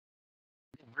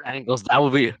angles. That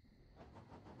would be.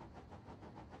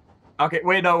 Okay,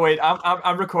 wait, no, wait.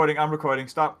 I'm recording. I'm recording.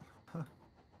 Stop.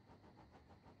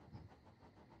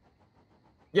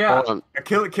 Yeah,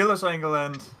 killer's angle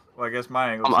and well, I guess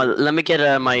my angle. Let me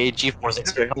get my G-force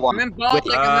experience. Hold on. I'm in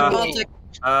Baltic. I'm in Baltic.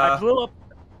 I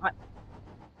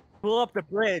blew up the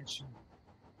bridge.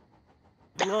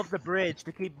 Blew up the bridge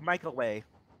to keep Mike away.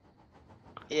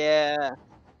 Yeah.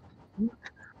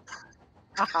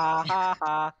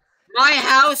 My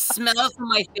house smells of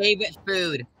my favorite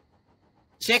food.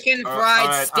 Chicken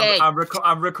fried steak. I'm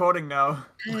recording now.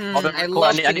 I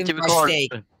love chicken fried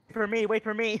steak. Wait for me. Wait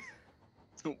for me.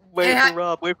 Wait for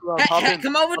Rob. Wait for Rob.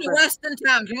 Come over to Weston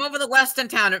Town. Come over to Weston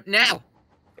Town now.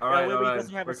 All right,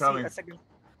 doesn't have we're a coming. second.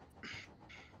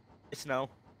 It's no.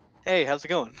 Hey, how's it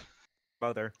going?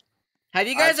 Brother. Have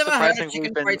you guys ever had a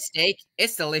chicken fried steak?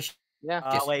 It's delicious. Yeah.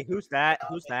 Wait, who's that?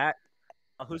 Who's that?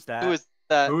 Who's that? Who is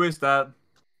that? Who is that?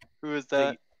 Who is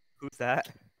that? Who's that?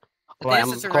 Right,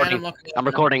 I'm recording. I'm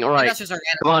recording. All right.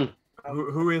 Come on.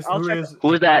 Who is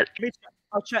that?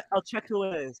 I'll check who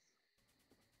it is.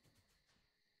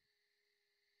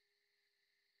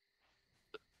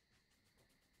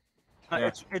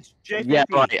 It's J50. Yeah,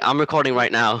 right. I'm recording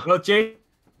right now. Well, J50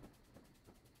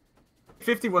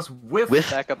 was with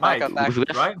back up, Mike,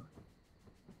 right?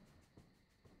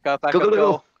 Go.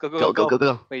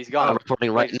 Wait, he's gone. I'm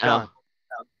recording right now.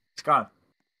 It's gone.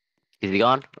 Is he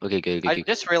gone? Okay, good. I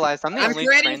just realized I'm the only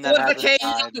creating train that hasn't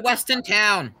fortifications died. to Weston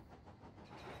Town.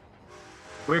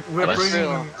 We're bringing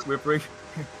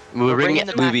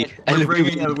the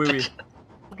WIWI.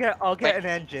 I'll get an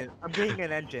engine. I'm getting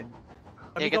an engine.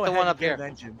 Yeah, get the one up here. An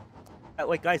engine.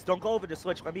 Wait, guys, don't go over the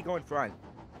switch. Let me go in front.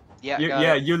 Yeah.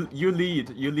 You lead.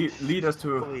 You lead us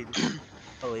to.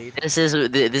 Lead. This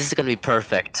is gonna be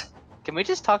perfect. Can we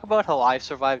just talk about how I've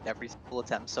survived every single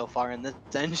attempt so far in this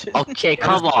engine? Okay,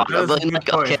 come on.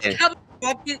 Okay.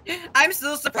 I'm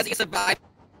still surprised you survived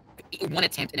one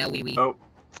attempt in WIWI. Oh,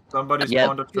 somebody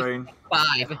spawned a train.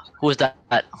 5. Who is that?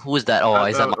 Who is that? Oh,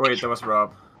 is that Mike? Wait, that was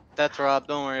Rob. That's Rob.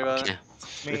 Don't worry about it.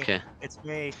 Okay. It's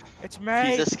me. It's me.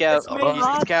 He's a scout. He's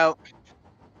a scout.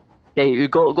 Okay, you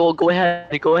go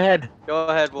ahead. Go ahead. Go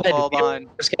ahead. We'll fall behind.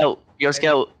 You're a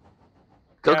scout.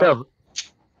 Go.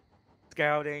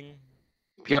 Scouting.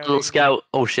 You're a little scout.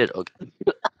 Oh shit. Okay.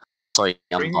 Sorry,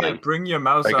 bring your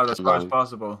mouse out as far as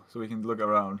possible so we can look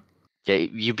around. Okay,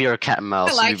 you be our cat and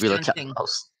mouse. You be our cat and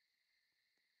mouse.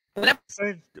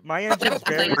 My engine's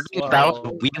very slow. About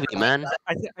WIWI, man.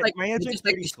 My engine's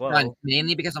pretty slow.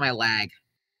 Mainly because of my lag.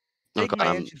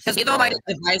 Because even though my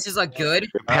devices are good,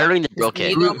 repairing the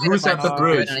okay. Who's at the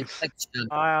bridge?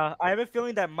 I have a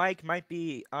feeling that Mike might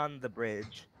be on the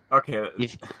bridge. Okay.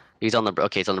 He's on the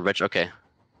He's on the bridge. Okay.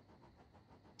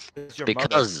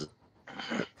 Because.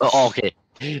 Mother. Oh, okay.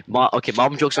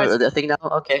 Mom jokes are a thing now.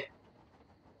 Okay.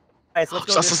 Guys, let's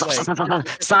go this way.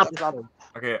 Stop.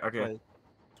 Okay.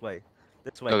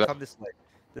 This way. Okay. Come this way.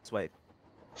 This way.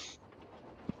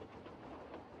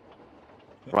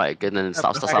 Right, good. Then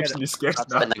stop. And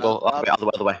then go all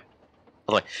the way.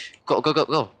 Go.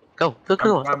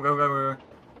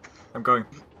 I'm going.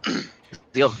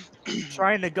 Go.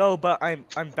 Trying to go, but I'm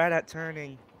bad at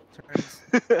turning. Turns.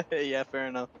 Yeah, fair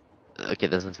enough. Okay,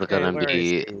 this is gonna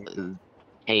be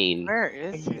pain. Where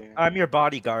is he? I'm your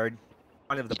bodyguard.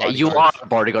 One of the bodyguards. You are a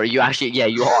bodyguard. You actually,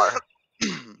 you are.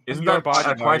 Isn't that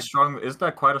quite strong? Isn't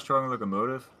that quite a strong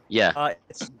locomotive? Yeah.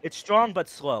 It's strong but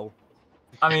slow.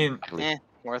 I mean,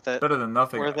 worth it. Better than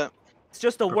nothing. Worth it. It's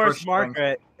just the worst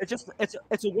Margaret. It's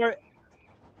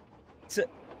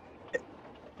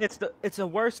a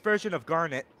worse version of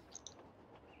Garnet.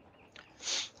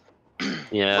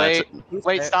 Yeah.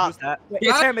 Wait, stop.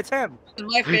 It's him. It's my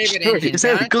favorite engine. It's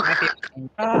him.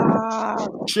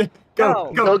 Shit.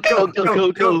 Go.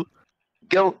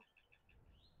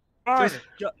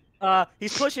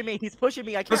 He's pushing me.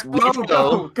 I can't.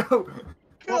 Go.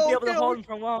 Won't be able to hold him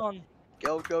for long.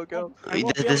 Go.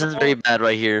 This is very bad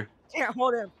right here. Can't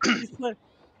hold him. He's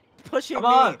pushing me. Come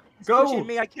on. Go. Pushing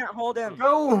me. I can't hold him.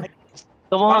 Go.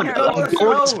 Come on. I'm going.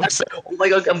 Oh my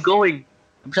god, I'm going.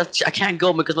 I can't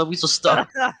go because my wheels are stuck.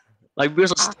 My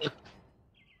wheels are stuck.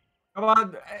 Come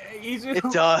on. Easy.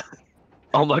 It's done.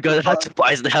 Oh my god, that's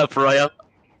surprising to have Raya.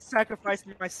 I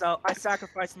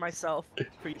sacrificed myself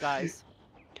for you guys.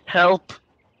 Help.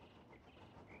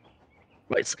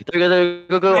 Right,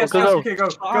 go. Yes, okay, go.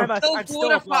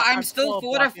 I'm still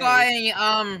fortifying.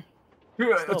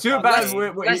 Too bad.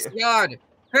 West Yard.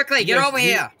 Quickly, get over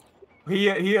here.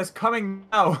 He is coming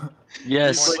now.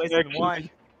 Yes. One.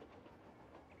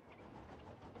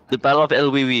 The Battle of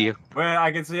WIWI. Where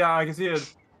I can see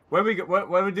it. Where we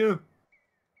do?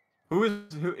 Who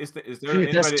is there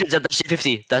anybody? That's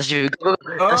G50. That's G50. That's Oh,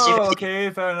 G50. okay,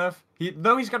 fair enough.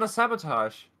 He's gonna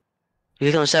sabotage.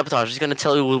 He's gonna sabotage. He's gonna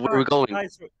tell you where we're going.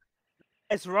 Guys,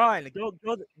 run! Go,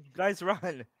 guys,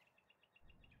 run!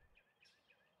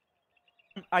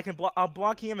 I'll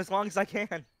block him as long as I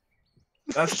can.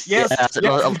 Yes, Yeah, yes. as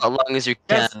long as you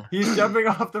can. Yes, he's jumping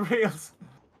off the rails.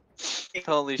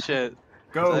 Holy shit.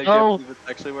 Go. I No. can't believe it's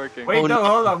actually working. Wait, Oh, no, no.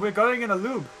 hold on. We're going in a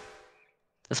loop.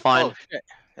 That's fine. Oh shit.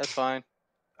 That's fine.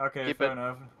 Okay, Keep fair it.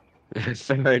 enough.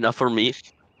 Fair enough for me.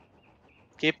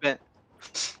 Keep it.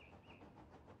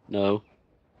 No.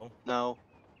 No.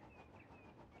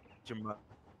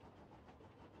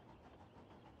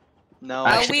 No.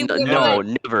 Actually, we no, will.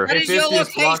 never. What is your J50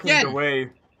 is blocking the location? way.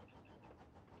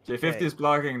 J50 is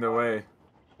blocking the way.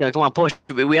 Yeah, come on, push.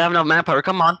 We have enough manpower.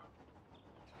 Come on.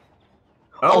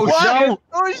 Oh, what? shit! No!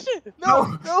 Oh shit!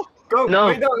 No! No! Go! No.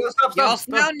 Wait, no, stop, Y'all stop, stop!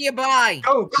 smell nearby.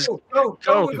 Go! Go.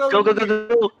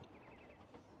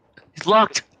 It's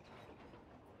locked.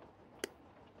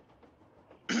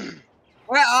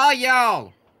 Where are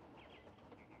y'all?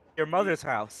 Your mother's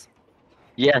house.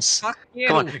 Yes. Fuck you.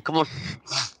 Come on.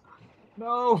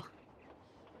 No!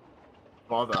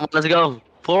 Bother. Come on, let's go.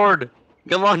 Forward.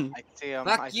 Come on. I see him.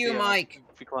 Fuck I you, see him. Mike.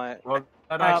 Be quiet. Well,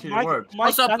 that actually worked. Mike,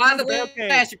 Also, that by the sounds way, okay.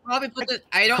 I should probably put this.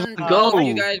 I don't Go. know if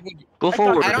you guys would. Go I thought-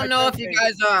 forward. I don't know if you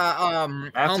guys are I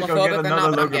have to go homophobic get or another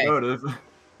not. But okay. locomotive.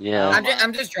 Yeah.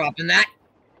 I'm just dropping that.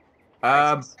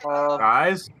 Guys?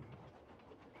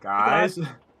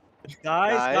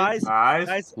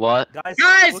 Guys, What?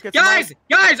 Guys, look at guys,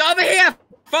 over here!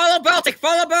 Follow Baltic!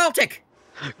 Follow Baltic!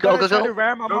 I'm Go. gonna try to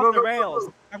ram him Go, off go, the go, rails.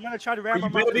 go. I'm gonna try to ram You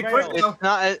him better off the be quick rails.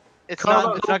 now. It's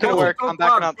not gonna work. I'm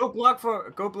backing up. Go block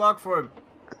for him.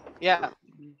 Yeah.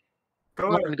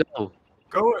 Come on,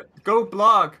 go. Go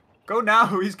block. Go now.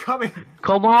 He's coming.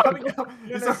 Come on. Coming now.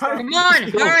 He's arriving. Come on,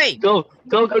 hurry! Go.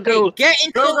 Get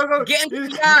into Go.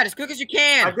 the yard as quick as you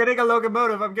can! I'm getting a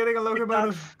locomotive.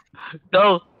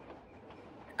 Go.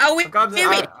 Oh, we got do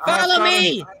it! Follow got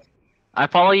me! I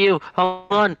follow you. Hold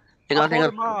on. Hang I'll on.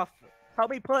 hold him off. Help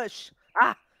me push.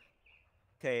 Ah.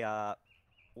 Okay.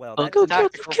 Well, that's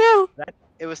Go.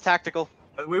 It was tactical.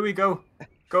 Where we go?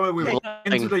 Go Okay,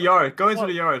 into the yard. Go into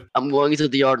the yard. I'm going into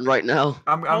the yard right now.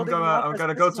 I'm Holding him off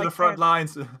gonna as go quick to as the I front can.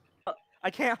 lines. I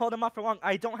can't hold him off for long.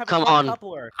 I don't have a Come front on.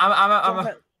 coupler. I'm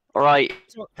All right.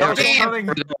 They're Damn. coming.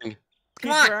 We're going.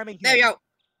 Come on, ramming there you him. go.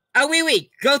 Oh, wee.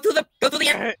 Go through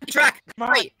the track. Come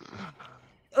on. Right.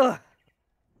 Ugh.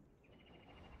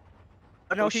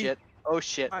 Oh, no, Oh shit. Oh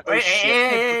shit. Oh, Oh Wait, shit.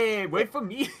 hey, wait for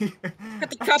me. Get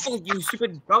the couple, you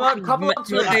stupid. Come on, couple up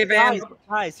to it. Hey, man.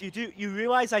 Guys, you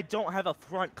realize I don't have a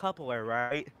front coupler,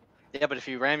 right? Yeah, but if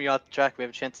you ram you off the track, we have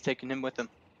a chance of taking him with him.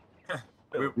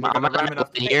 We're I'm gonna ram it not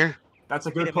up. in here. That's a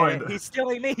Wait good a point. minute,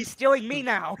 He's stealing me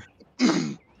now.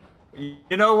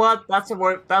 You know what? That's a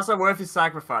worthy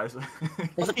sacrifice.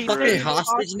 Is the He's fucking taking me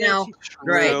hostage now? He's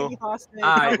Great. taking me hostage.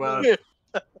 Alright, well.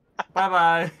 Bye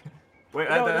bye. Wait,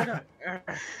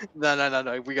 No.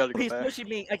 No. We gotta go He's back. pushing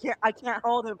me. I can't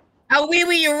hold him. Oh, wee,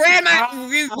 you read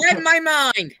my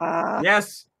mind.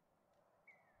 yes.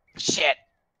 Shit.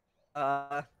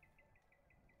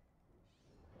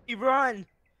 You run.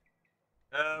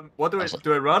 What do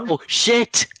I run? Oh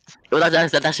shit! Oh,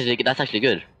 that's actually good.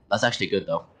 That's actually good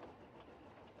though.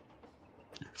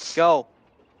 Go.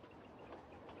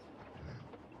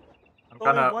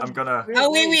 I'm gonna.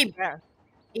 Oh, wee.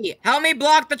 Help me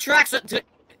block the tracks.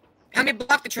 Help me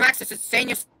block the tracks to sustain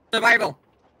your survival.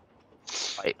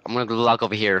 Right, I'm gonna lock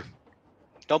over here.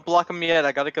 Don't block him yet.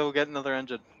 I gotta go get another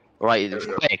engine. Right,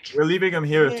 quick. We're leaving him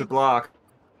here to block.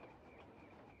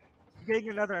 Getting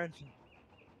another engine.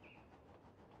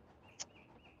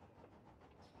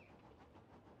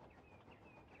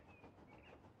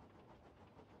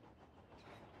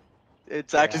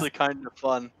 It's actually kind of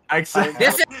fun. Exactly.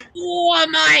 This is war,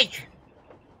 Mike.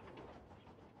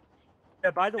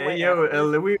 Yeah, by the way, Hey yo,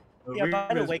 Louis. yeah,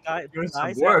 by the way, guys, doing some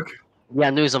guys, work. Yeah,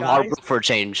 I'm doing some hard Guys. work for a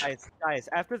change. guys,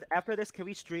 after this, can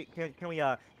we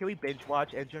binge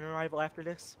watch Engine Arrival after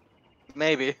this?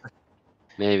 Maybe.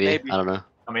 Maybe. Maybe. I don't know.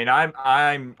 I mean, I'm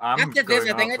After this,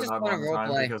 going I think out I for just not wanna long time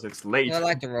roleplay. because it's late. I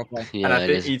like the roleplay. And Yeah, I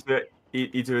it think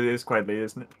is. it is quite late,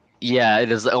 isn't it? Yeah,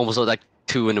 it is almost like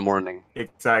 2 in the morning.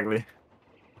 Exactly.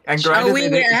 And Shall granted, we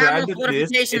it have no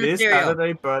fortification it is material?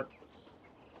 Saturday, but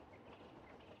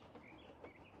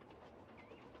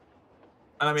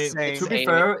I mean, Same. to be Same.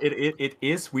 fair, it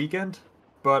is weekend,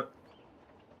 but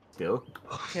still,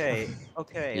 Okay.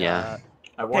 Yeah.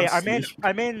 I want Okay, sleep.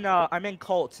 I'm in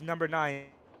Colts number 9.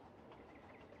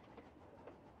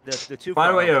 The two. By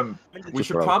the way, I'm in the we two-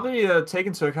 should Bro. probably take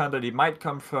into account that he might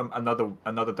come from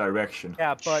another direction.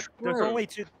 Yeah, but there's Sure. only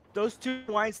two. those two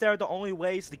lines there are the only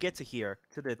ways to get to here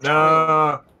to the.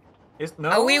 No. It's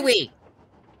no. Oh, WIWI.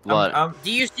 What?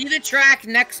 Do you see the track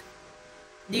next?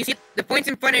 Do you see the points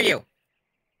in front of you?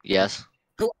 Yes.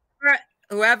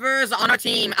 Whoever's on our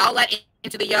team, I'll let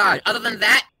into the yard. Other than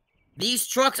that, these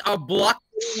trucks are blocking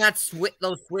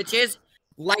those switches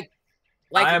like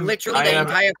literally the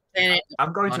entire planet.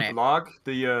 I'm going on to it. block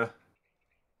the.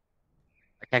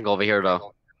 I can't go over here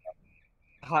though.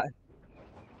 Hi.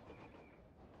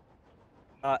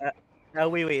 No,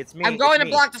 wait, it's me. I'm going it's to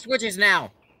me. block the switches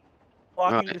now.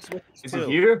 Blocking Alright. the switches Is too.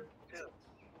 he here?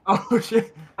 Oh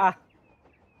shit!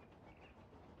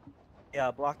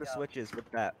 Yeah, block the switches with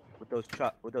that, with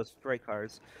those freight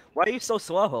cars. Why are you so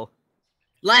slow?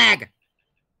 Lag.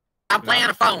 I'm playing on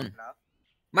a phone.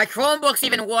 My Chromebook's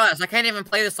even worse. I can't even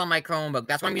play this on my Chromebook.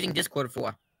 That's what I'm using Discord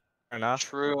for. Fair enough.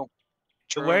 True.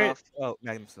 True Where? enough. Oh,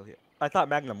 Magnum's still here. I thought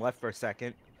Magnum left for a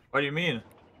second. What do you mean?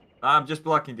 I'm just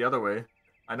blocking the other way.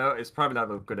 I know it's probably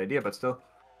not a good idea, but still.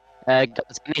 Guys,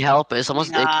 any help? Is someone?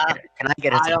 Nah, Can I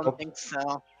get I it? don't think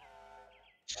so.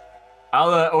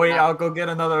 I'll wait. I'll go get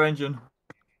another engine.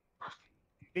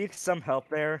 Need some help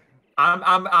there.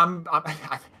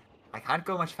 I can't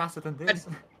go much faster than this.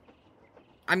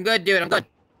 I'm good, dude. I'm good.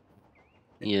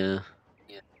 Yeah.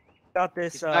 Got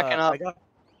this. He's backing up.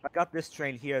 I got this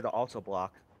train here to also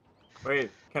block.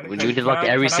 Wait, We need to lock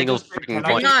every single freaking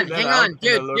point. Hang on,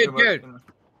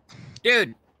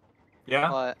 dude. Yeah.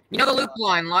 But You know the loop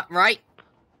line, right?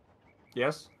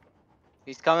 Yes.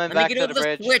 he's coming Let back me to get the over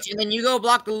the bridge. switch, and then you go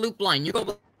block the loop line. You go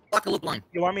block the loop line.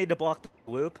 You want me to block the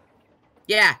loop?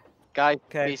 Yeah. Guy,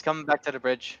 Okay. he's coming back to the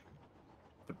bridge.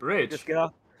 The bridge. Just get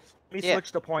off. Let me Yeah.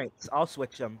 switch the points. I'll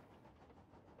switch them.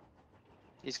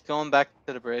 He's going back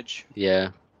to the bridge. Yeah.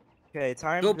 Okay,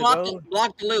 time Go to block go.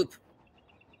 block the loop.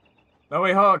 No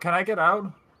wait, hold on. Can I get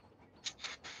out?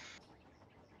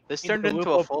 This You know turned the into loop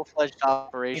a of- full-fledged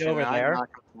operation. over I'm there? not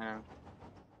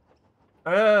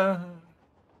gonna-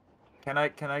 Can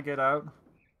I get out?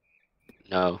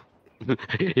 No.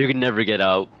 You can never get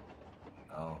out.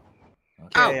 Oh.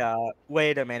 Okay,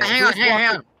 wait a minute. Hang on, Who's hang on.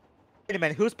 blocking- Wait a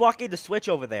minute. Who's blocking the switch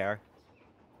over there?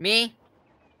 Me?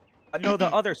 No, the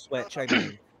other switch. I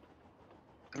mean,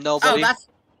 Oh, Nobody. that's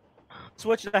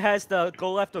switch that has the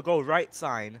go left or go right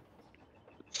sign.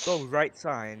 Go right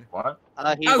sign. What?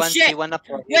 He Oh, went. shit! He went up.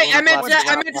 He Wait, went I up meant left, he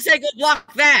to went up say go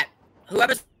block that.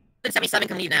 Whoever's in 77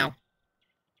 can leave now.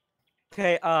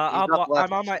 Okay, I'll up block.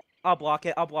 left. I'm on my. I'll block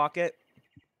it. I'll block it.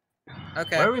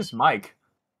 Okay. Where is Mike?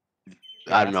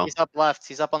 I don't know. He's up left.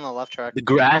 He's up on the left track. The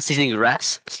grass. He's eating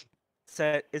grass.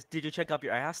 Did you check up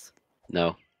your ass?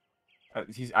 No.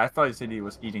 I thought he said he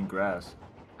was eating grass.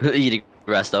 Eating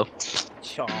grass though.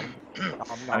 Chom.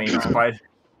 I mean, it's quite.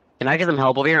 Can I get some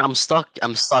help over here? I'm stuck.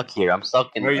 I'm stuck here. I'm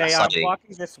stuck in Where you- Okay, I'm sliding.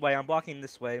 blocking this way. I'm blocking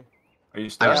this way. Are you I'm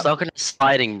stuck? stuck in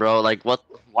sliding, bro. Like what?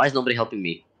 Why is nobody helping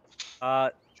me?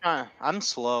 I'm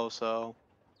slow, so.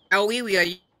 Oh, are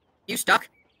you stuck?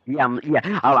 Yeah.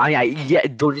 Yeah.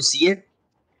 Don't you see it?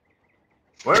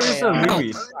 Where is the Yeah.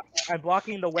 WIWI? I'm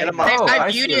blocking the way. him now. up. Oh, I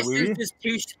I viewed see it it, Wee. since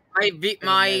it's my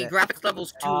minute. graphics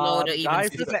level's too low to even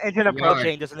Guys, see. there's an engine Yard.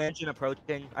 approaching. There's an engine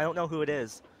approaching. I don't know who it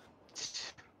is.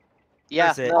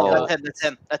 Yeah, is it? no, Oh. that's him. That's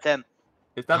him. That's him.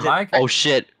 Is that Is it- Mike? Oh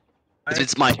shit!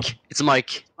 It's Mike. It's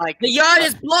Mike. Like, The yard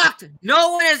is blocked.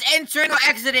 No one is entering or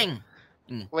exiting.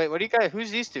 wait, what do you guys?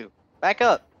 Who's these two? Back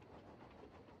up.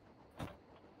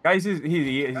 Guys,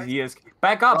 he is.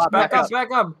 Back up! Back Back up! up.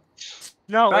 Back up!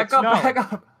 No, Back it's up! Snow.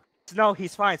 Back up! Snow,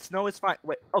 he's fine. Snow is fine.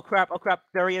 Wait. Oh crap! Oh crap!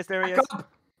 There he is. There he is. Back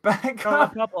up! Back No,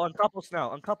 up! uncouple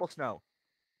Snow. Uncouple Snow.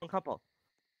 Uncouple.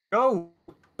 Go!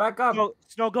 Back up!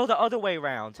 Snow, go the other way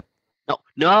around. No.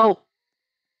 No.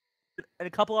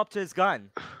 And couple up to his gun.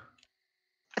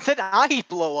 Then I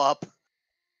blow up.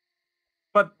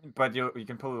 But you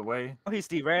can pull it away. Oh, he's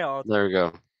derailed. There we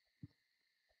go.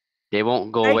 They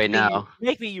won't go Make away me, now.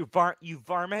 Make me, you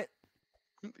varmint.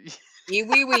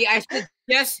 WIWI, I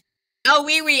suggest. Oh,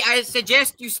 WIWI, I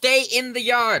suggest you stay in the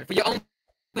yard for your own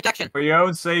protection. For your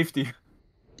own safety.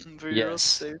 For your own Yes.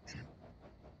 safety.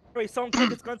 Wait, someone take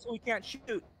his gun so he can't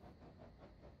shoot.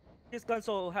 His gun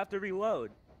so he'll have to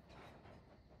reload.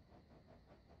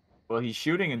 Well, he's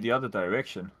shooting in the other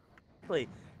direction. Wait,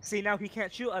 see now he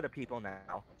can't shoot other people now.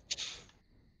 All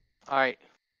right.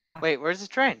 Wait, where's the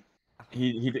train?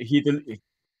 He Wait a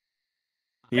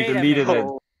deleted it. minute.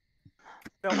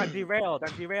 No, I'm derailed.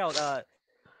 I'm derailed. I'm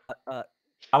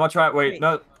gonna try. Wait, Wait.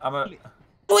 no. I'm gonna.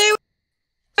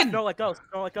 WIWI, No, let go.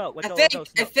 Snow, let go. Let I go. think,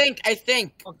 Let go. I think, I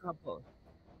think. Uncouple.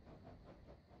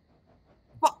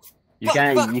 Fuck, You fuck,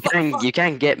 can't. fuck, You fuck, can't. fuck. You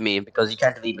can't get me because you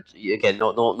can't delete it. Again,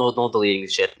 no deleting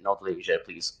shit. No deleting shit,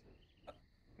 please.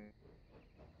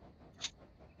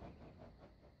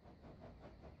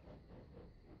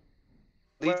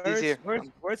 Leave these here.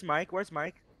 Where's Mike? Where's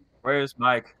Mike? Where's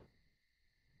Mike?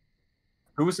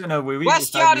 Who's in a WIWI?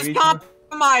 West Yard is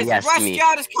compromised. Yes, West me.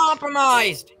 Yard is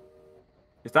compromised.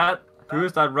 Is that who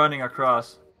is that running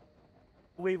across?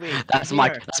 Wait. That's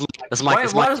Mike. That's Mike.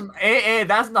 Wait, what is? Hey,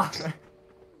 that's not.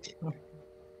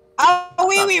 Oh,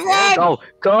 WIWI, run!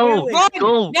 Go! Run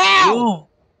Go! now! Go!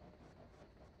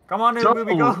 Come on, Go.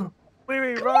 WIWI, go!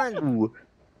 Wait, run! Ooh.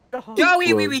 Go,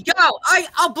 WIWI, go!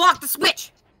 I'll block the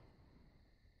switch.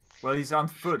 Well, he's on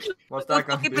foot. What's We'll that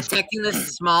gonna be do? protecting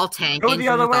this small tank. Go the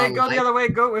other way. Go the other way.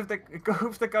 Go with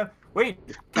the gun. Wait,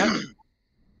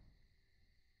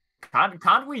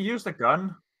 can't we use the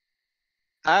gun?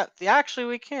 Yeah, actually,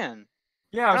 we can.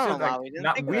 Yeah, I don't said, know like, why we didn't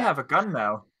now think of we that. have a gun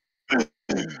now.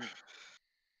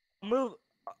 Move.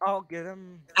 I'll get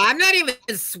him. I'm not even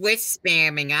switch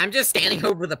spamming. I'm just standing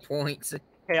over the points.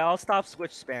 Okay, I'll stop switch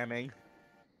spamming.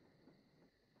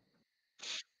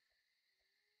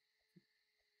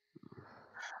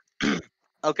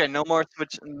 Okay, no more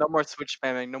switch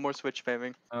spamming. No more switch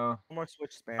spamming. Oh, No more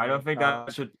switch spamming. I don't think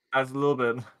that should. That's a little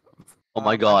bit. Oh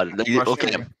my god. Okay.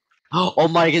 frustrating. Oh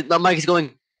Mike, that Mike is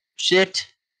going. Shit.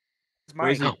 It's Where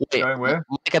is Mike. he Wait. going? Where?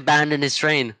 Mike abandoned his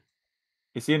train.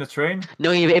 Is he in a train?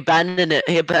 No, he abandoned it.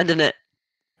 He abandoned it.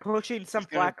 Pushing some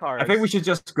gonna- flat cars. I think we should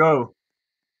just go.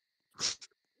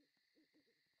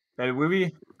 Hey,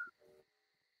 WIWI?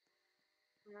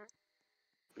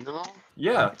 No.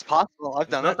 Yeah. It's possible. I've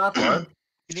It's done not it. that hard.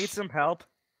 You need some help.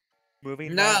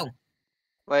 Moving. No.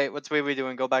 Wait, what's WIWI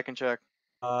doing? Go back and check.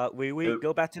 We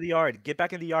go back to the yard. Get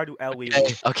back in the yard, Wee.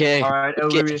 Okay. All right,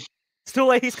 Okay. WIWI. It's too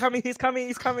late. He's coming.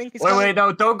 Wait,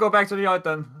 no, don't go back to the yard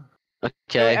then.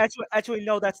 Okay. Actually,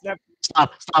 no. That's never.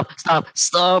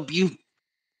 Stop! You.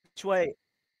 Which way?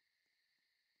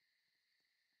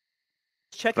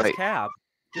 Check Right. his cab.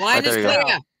 Line is there you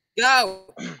clear.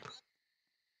 Go.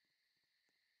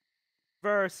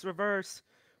 Reverse.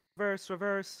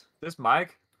 This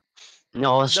Mike?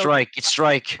 No, strike. It's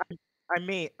strike. I'm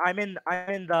in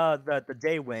the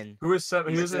day win. Who's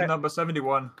in number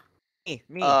 71? Me.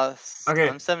 Okay.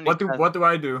 I'm 77. What do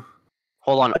I do?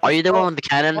 Hold on. Are you the one with the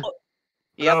cannon?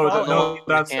 Yep, no, I'll no, go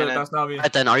that's cannon. that's not me.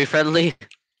 Right then, are you friendly?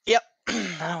 Yep.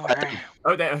 Don't worry.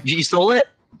 Oh, there. You stole it?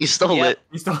 You stole Yep. it.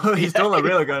 He stole a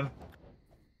real gun.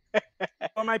 Who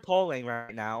am I polling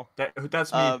right now? That's me. That's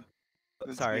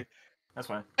Sorry. me. That's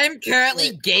fine. I'm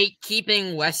currently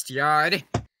gatekeeping West Yard.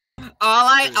 All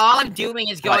I'm doing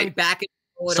is going Right. back and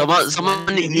forth. Someone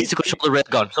needs to control the red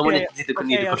gun. Someone Okay, needs to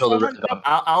okay, control the red someone- gun.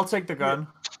 I'll take the gun.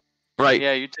 Right.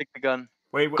 Yeah, you take the gun.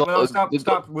 Wait, Go- no, stop.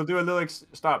 go- We'll do a little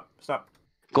stop.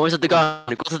 Go into the gun.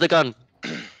 Go to the gun.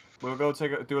 We'll go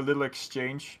do a little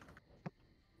exchange.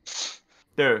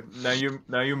 There. Now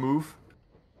you move,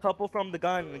 Couple from the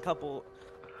gun and couple.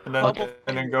 and then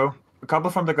Okay. go. A couple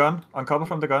from the gun. Uncouple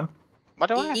from the gun. Why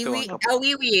do I have to uncouple?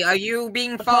 WIWI, are you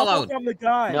being A couple followed? from the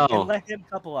gun. No. And let him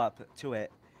couple up to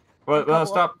it. Well, Couple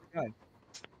stop. up the gun.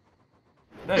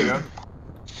 There you go.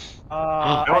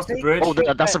 I That was the think- bridge. Oh,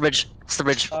 that's the bridge. That's the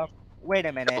bridge. Wait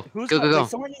a minute. Who's Go, go, go.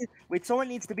 Someone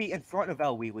needs to be in front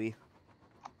of Wee.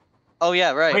 Oh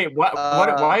yeah, right. Wait, what?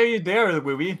 Why are you there,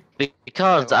 WIWI?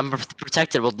 Because I'm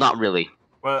protected. Well, not really.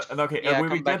 Well, okay. Yeah, WIWI,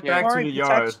 come get back here. back to the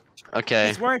yard. Okay.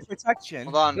 He's wearing protection.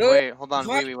 Hold on, Good. hold on,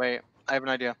 What? wait. I have an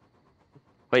idea.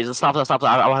 Wait, stop.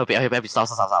 I'll help you.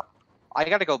 Stop. I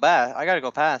gotta go back. I gotta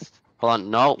go past. Hold on.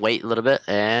 No, wait a little bit.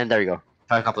 And there you go.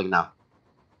 Try coupling now.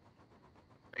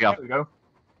 There you There we go.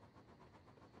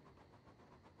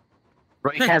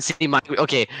 Bro, you can't see my.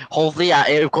 Okay, hopefully,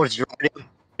 of course, you're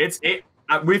ready.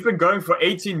 We've been going for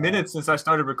 18 minutes since I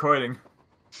started recording.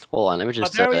 Hold on, let me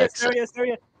just. There he is.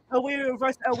 Wee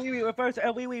reverse. Reverse.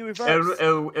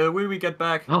 WIWI, get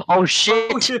back. Oh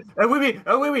shit! Oh shit!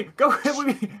 WIWI, go,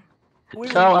 WIWI.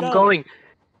 Go, I'm going.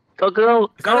 Go. Is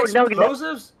Go, that no,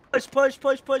 explosives? Push.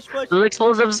 the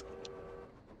explosives.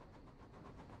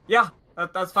 Yeah,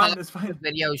 that's fine. It's fine.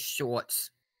 Video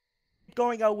shorts. Keep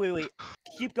going, Wee.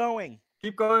 Keep going.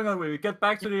 Keep going on, WIWI. Get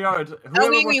back to the yard.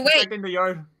 Whoever was wait. protecting the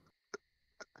yard,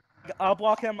 I'll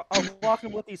block him. I'll block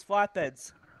him with these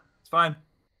flatbeds. it's fine.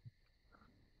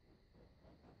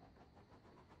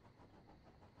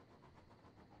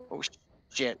 Oh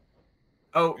shit.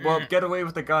 Oh well, get away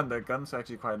with the gun. The gun's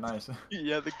actually quite nice.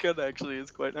 Yeah, the gun actually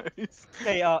is quite nice.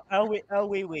 Okay,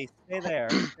 Wee, stay there.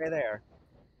 Stay there.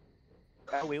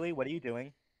 Wee, what are you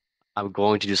doing? I'm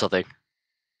going to do something.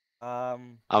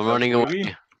 Um, I'm running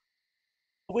away.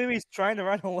 WIWI? Wee's trying to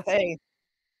run away.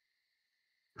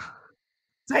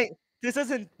 Say, this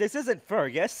isn't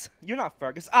Fergus. You're not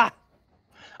Fergus. Ah!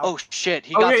 Oh shit,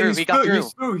 he Oh got yeah, through, he's he got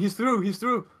through. He's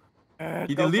through.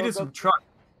 He Go, deleted go, some go. truck.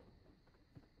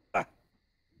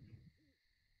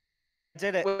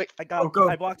 Did it. Wait, I got. go.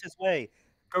 I blocked his way.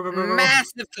 Go.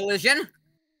 Massive collision.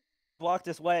 Blocked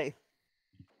his way.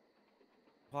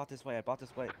 Bought this way. I bought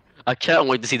this way. I can't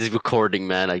wait to see this recording,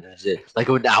 man. Like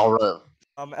an hour.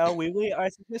 WIWI, I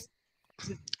suggest.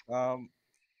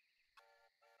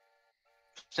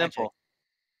 Simple.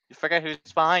 You forget who's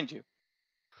behind you.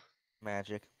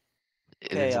 Magic.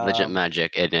 It's Okay, legit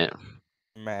magic, isn't it?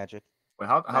 Magic. Wait,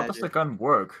 how does the Magic. gun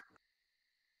work?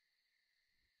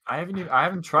 I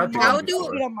haven't tried the How gun do-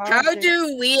 before. How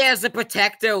do we, as a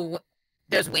protector,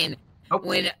 just win? Nope.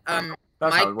 When That's how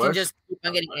Mike it can works. just keep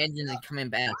on getting engines and coming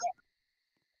back.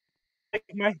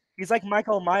 He's like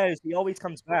Michael Myers. He always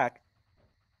comes back.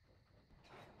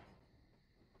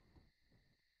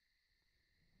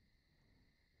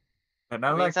 Can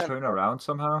I Makes like sense. turn around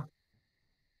somehow?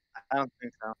 I don't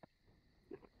think so.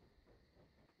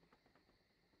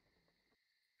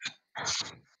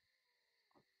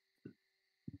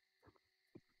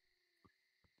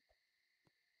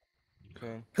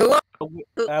 Okay. Who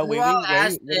WIWI, all what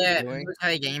asked are you doing? who's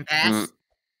having Game Pass?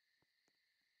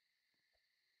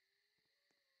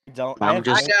 Don't. I I'm have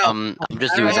just I I'm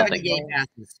just I doing don't have any something. Game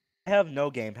Passes. I have no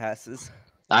game passes.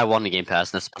 I won the game pass.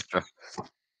 That's for sure.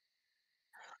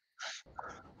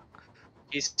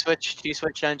 He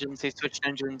switched engines. He switched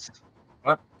engines.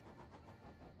 What?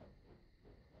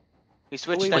 He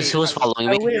switched Wait, Who's engines. following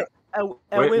me? Wait,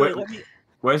 WIWI, let me.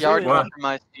 Where's Yard what?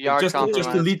 compromise. Yard Just compromise.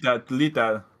 delete that. Delete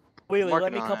that. Wait, let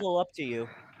working me on couple up to you.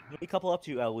 Let me couple up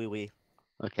to you, WIWI.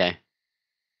 Okay.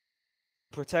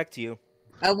 Protect you.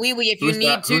 WIWI, if you Who's need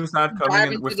that? to, Who's that dive coming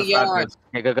in into with the the yard. fatness?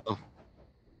 Okay, go.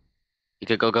 You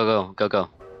could go.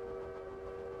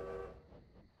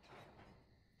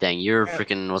 Dang, you're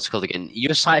freaking what's it called again?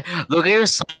 Your side. Look at your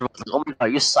side rods. Oh my god,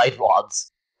 your side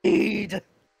rods. Speed.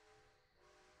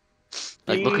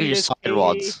 Like look at your Speed, side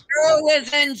rods. Who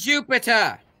is in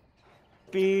Jupiter?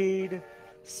 Speed.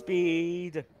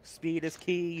 Speed. Speed is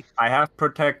key. I have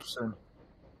protection.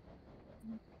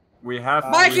 We have.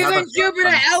 Mike we is have in Jupiter.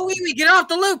 WIWI, get off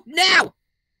the loop now!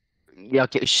 Yeah,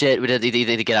 okay, shit. We need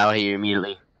to get out of here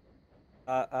immediately.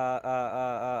 Wait,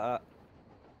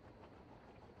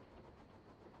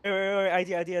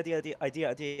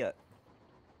 idea.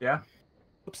 Yeah.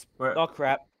 Oops. Where? Oh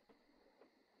crap.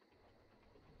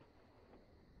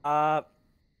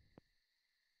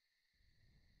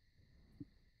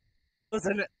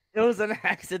 It was an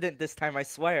accident this time, I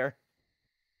swear.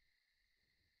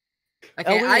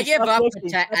 Okay, WIWI, I give stop up. pushing,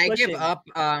 stop I give pushing.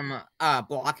 up.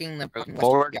 Blocking the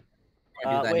Forward.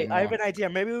 Can't do that Wait, I have anymore. an idea.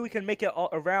 Maybe we can make it all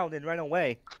around and run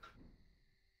away.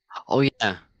 Oh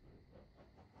yeah.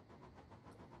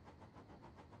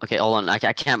 Okay, hold on. I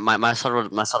can't. My side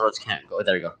roads can't go.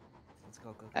 There you go.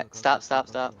 Let's go.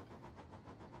 Stop.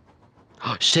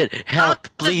 Oh shit! Help,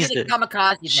 please! Just get a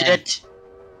kamikaze then. Shit!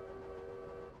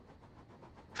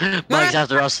 Mike's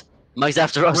after us. Mike's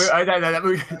after us.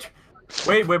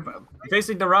 Wait, we're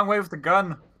facing the wrong way with the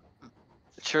gun.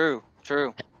 True.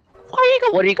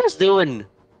 What are you guys doing?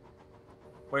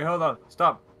 Wait, hold on.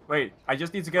 Stop. Wait, I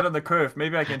just need to get on the curve.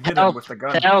 Maybe I can hit him with the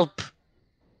gun. Help!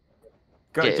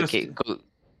 Go, Okay, just, okay, go.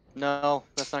 No,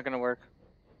 that's not gonna work.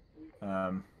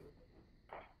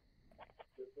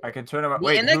 I can turn around. The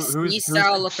Wait, NXT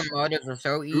style locomotives are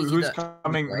so easy who's to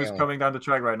coming? Who's derail. coming down the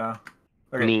track right now?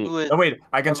 Okay. Me. Who is? Oh wait,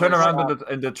 I can turn around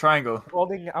in the triangle.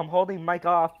 I'm holding Mike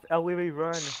off. WIWI,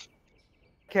 run.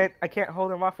 I can't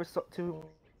hold him off for too.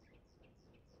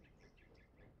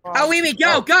 WIWI,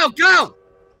 go!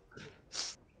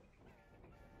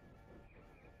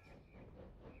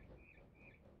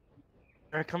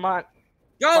 Alright, come on.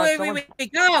 Go, Come on,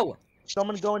 WIWI, go!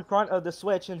 Someone go in front of the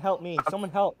switch and help me. Someone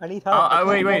help. I need help. I can't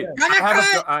Wait. hold him.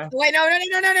 I have a Wait, no,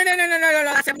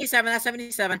 that's 77, that's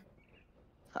 77.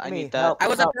 I Me, need that. help. I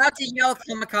was about to yell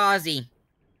kamikaze.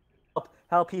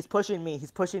 Help, he's pushing me.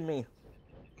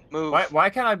 Move. Why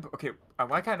can't I? Okay.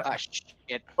 Why can't I? Ah,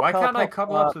 shit. Why can't I help,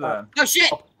 couple up to that? Oh shit!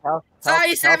 Help,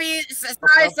 Sorry, help,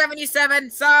 77,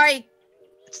 sorry!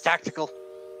 It's tactical.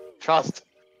 Trust.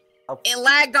 It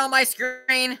lagged on my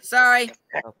screen, sorry.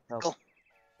 help.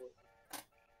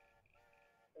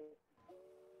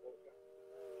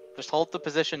 Just hold the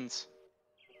positions.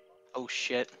 Oh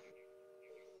shit.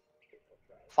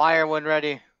 Fire when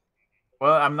ready.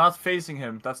 Well, I'm not facing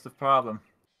him. That's the problem.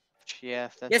 Yeah,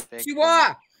 that's Yes, big. you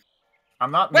are!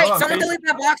 I'm not. Wait, no, I'm someone facing... delete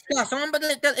that boxcar! Someone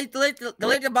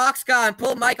delete the boxcar and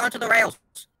pull Mike onto the rails!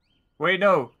 Wait,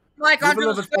 no. Mike Move a onto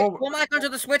little the bit switch! forward. Pull Mike onto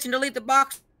the switch and delete the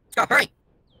boxcar! Hurry!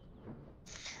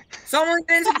 Someone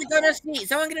get into the gunner seat!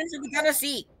 Someone get into the gunner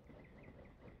seat!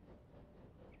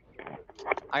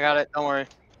 I got it. Don't worry.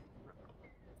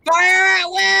 Fire at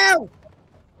will!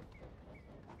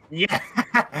 Yeah.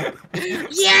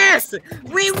 Yes!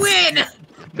 We win!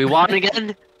 We won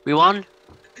again. We won.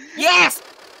 Yes!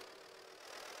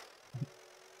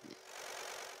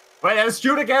 Wait, let's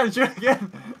shoot again. Shoot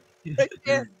again.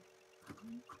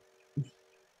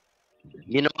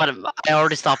 You know what? I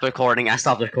already stopped recording. I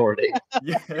stopped recording.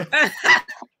 Yeah.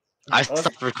 I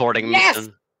stopped recording. Yes!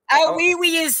 Man. Our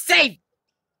WIWI is safe!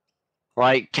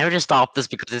 Right? Can we just stop this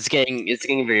because it's getting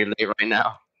very late right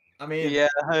now. I mean, Yeah.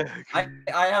 I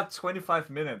have 25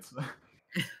 minutes.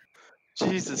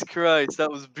 Jesus Christ,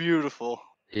 that was beautiful.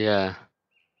 Yeah.